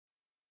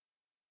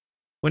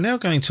We're now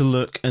going to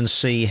look and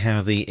see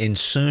how the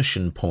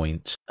insertion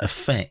point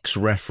affects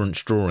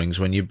reference drawings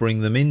when you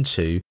bring them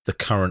into the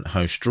current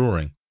host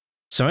drawing.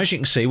 So as you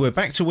can see, we're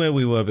back to where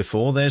we were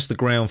before. There's the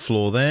ground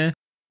floor there.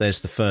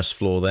 There's the first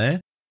floor there.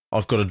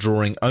 I've got a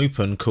drawing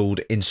open called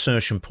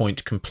insertion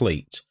point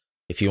complete.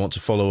 If you want to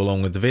follow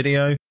along with the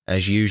video,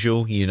 as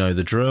usual, you know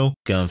the drill.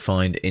 Go and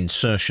find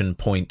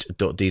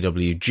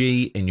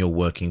insertionpoint.dwg in your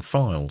working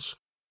files.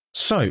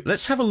 So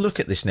let's have a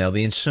look at this now,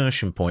 the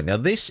insertion point. Now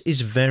this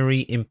is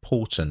very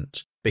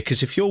important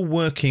because if you're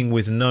working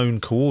with known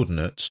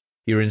coordinates,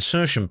 your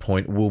insertion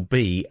point will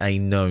be a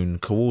known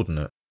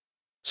coordinate.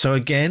 So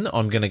again,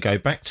 I'm going to go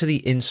back to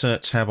the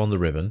Insert tab on the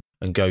ribbon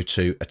and go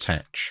to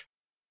Attach.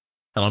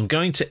 And I'm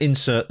going to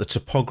insert the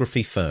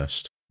topography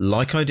first,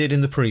 like I did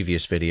in the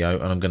previous video,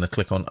 and I'm going to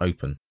click on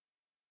Open.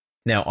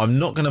 Now I'm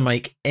not going to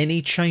make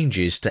any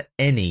changes to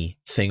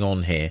anything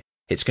on here.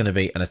 It's going to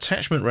be an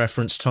attachment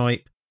reference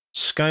type.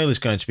 Scale is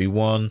going to be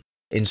 1.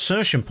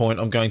 Insertion point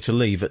I'm going to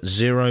leave at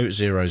 0,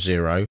 0,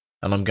 0,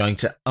 and I'm going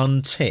to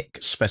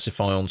untick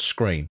Specify on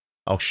Screen.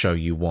 I'll show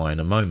you why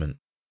in a moment.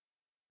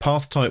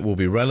 Path type will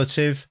be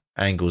relative,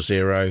 angle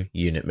 0,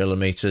 unit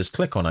millimeters.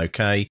 Click on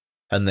OK,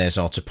 and there's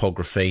our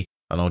topography,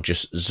 and I'll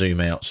just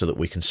zoom out so that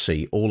we can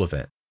see all of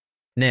it.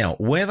 Now,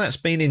 where that's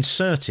been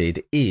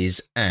inserted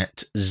is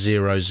at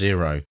 0,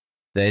 0.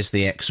 There's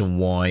the X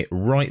and Y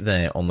right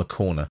there on the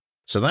corner.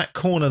 So that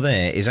corner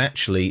there is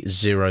actually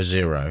 0,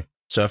 0.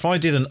 So if I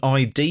did an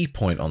ID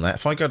point on that,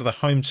 if I go to the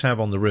Home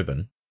tab on the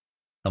ribbon,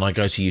 and I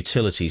go to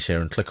Utilities here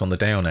and click on the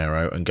down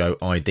arrow and go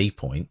ID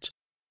point,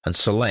 and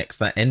select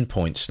that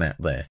endpoint snap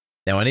there.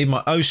 Now I need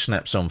my O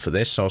snaps on for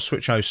this, so I'll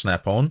switch O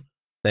snap on.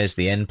 There's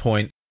the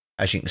endpoint.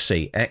 As you can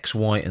see, X,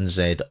 Y, and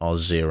Z are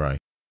 0.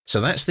 So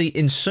that's the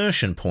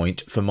insertion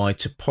point for my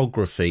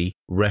topography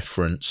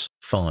reference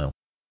file.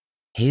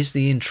 Here's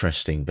the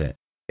interesting bit.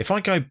 If I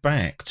go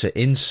back to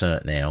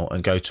Insert now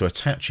and go to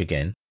Attach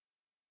again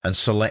and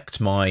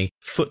select my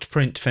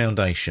footprint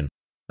foundation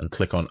and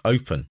click on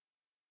Open,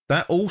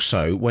 that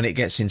also, when it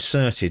gets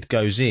inserted,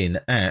 goes in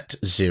at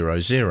 0,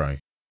 0.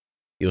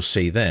 You'll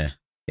see there,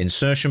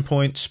 insertion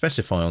point,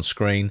 specify on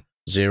screen,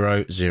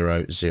 0,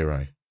 0,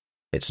 0.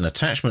 It's an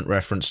attachment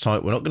reference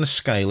type. We're not going to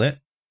scale it.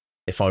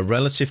 If I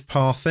relative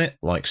path it,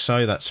 like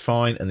so, that's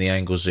fine, and the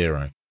angle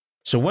 0.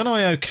 So when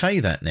I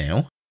OK that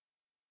now,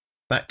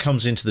 that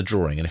comes into the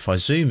drawing, and if I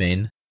zoom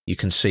in, you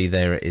can see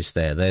there it is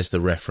there. There's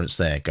the reference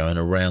there going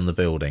around the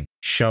building,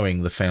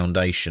 showing the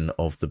foundation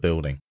of the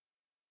building.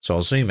 So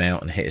I'll zoom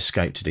out and hit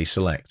Escape to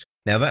deselect.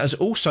 Now that has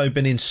also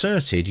been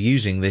inserted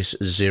using this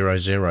 0,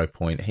 0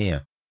 point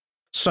here.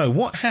 So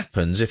what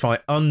happens if I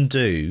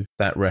undo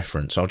that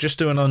reference? I'll just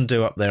do an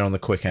undo up there on the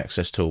Quick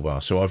Access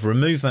toolbar. So I've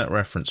removed that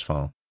reference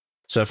file.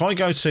 So if I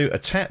go to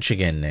Attach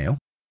again now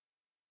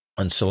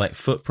and select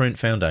Footprint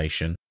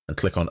Foundation and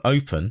click on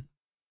Open,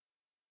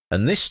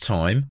 and this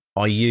time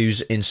I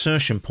use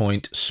insertion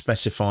point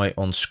specify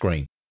on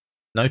screen.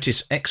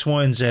 Notice X,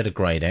 Y, and Z are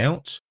grayed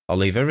out. I'll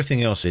leave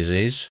everything else as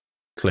is.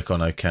 Click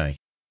on OK.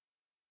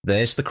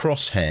 There's the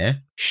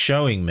crosshair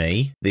showing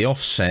me the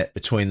offset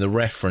between the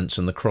reference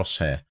and the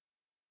crosshair.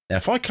 Now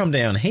if I come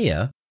down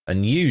here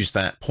and use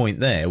that point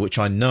there, which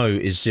I know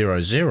is 0,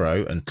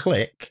 0, and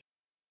click,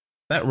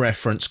 that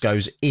reference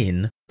goes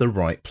in the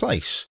right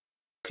place.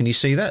 Can you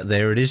see that?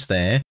 There it is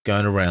there,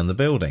 going around the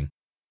building.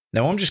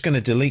 Now I'm just going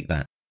to delete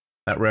that.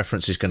 That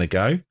reference is going to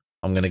go.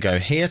 I'm going to go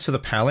here to the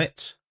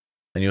palette,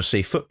 and you'll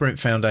see Footprint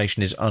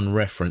Foundation is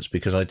unreferenced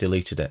because I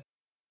deleted it.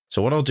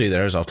 So what I'll do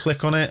there is I'll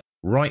click on it,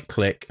 right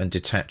click, and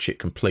detach it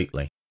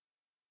completely.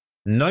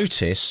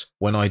 Notice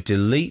when I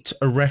delete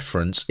a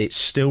reference, it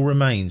still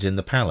remains in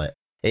the palette.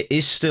 It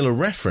is still a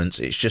reference,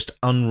 it's just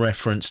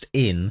unreferenced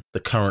in the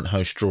current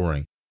host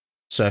drawing.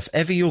 So if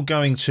ever you're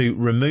going to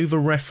remove a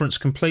reference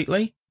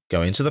completely,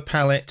 go into the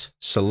palette,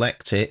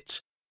 select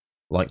it,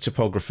 like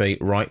topography,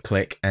 right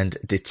click and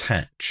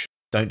detach.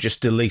 Don't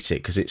just delete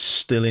it because it's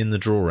still in the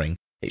drawing.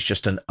 It's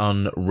just an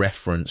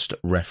unreferenced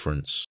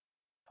reference.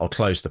 I'll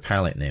close the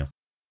palette now.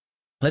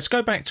 Let's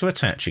go back to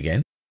Attach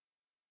again.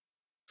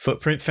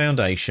 Footprint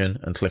Foundation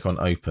and click on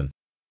Open.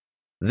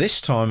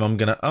 This time I'm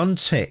going to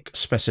untick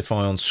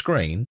Specify on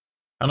Screen,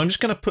 and I'm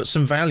just going to put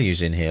some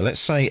values in here. Let's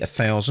say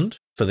 1000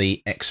 for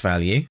the X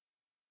value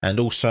and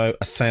also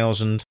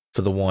 1000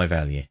 for the Y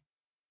value.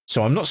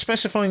 So I'm not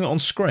specifying it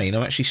on screen,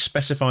 I'm actually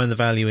specifying the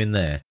value in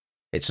there.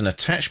 It's an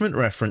attachment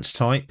reference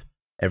type.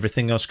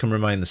 Everything else can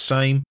remain the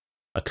same.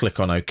 I click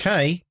on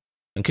OK,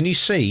 and can you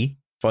see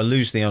if I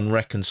lose the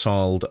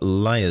unreconciled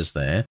layers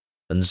there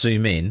and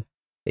zoom in,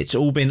 it's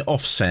all been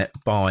offset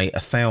by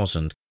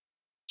 1000.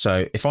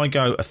 So if I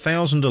go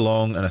 1000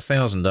 along and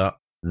 1000 up,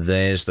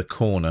 there's the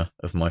corner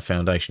of my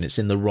foundation. It's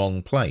in the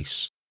wrong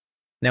place.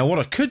 Now what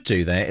I could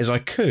do there is I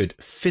could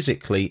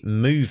physically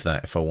move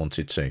that if I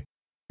wanted to.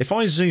 If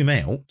I zoom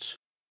out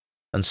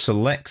and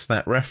select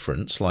that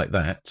reference like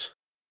that,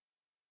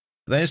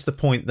 there's the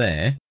point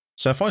there.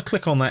 So if I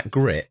click on that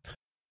grip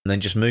and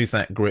then just move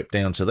that grip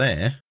down to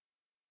there,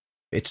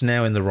 it's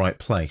now in the right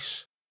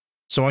place.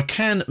 So I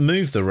can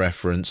move the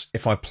reference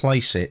if I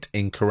place it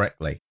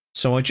incorrectly.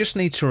 So I just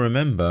need to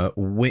remember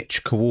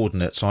which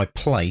coordinates I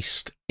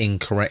placed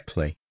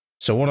incorrectly.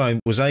 So what I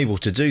was able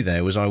to do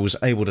there was I was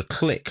able to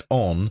click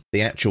on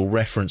the actual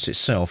reference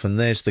itself, and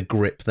there's the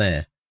grip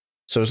there.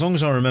 So as long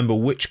as I remember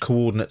which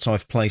coordinates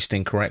I've placed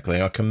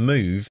incorrectly, I can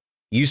move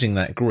using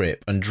that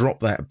grip and drop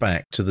that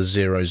back to the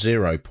 0,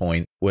 0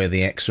 point where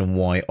the X and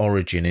Y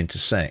origin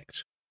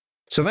intersect.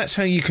 So that's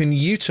how you can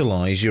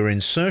utilize your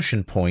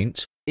insertion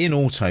point in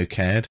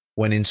AutoCAD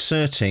when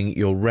inserting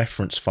your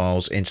reference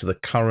files into the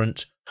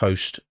current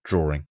host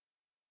drawing.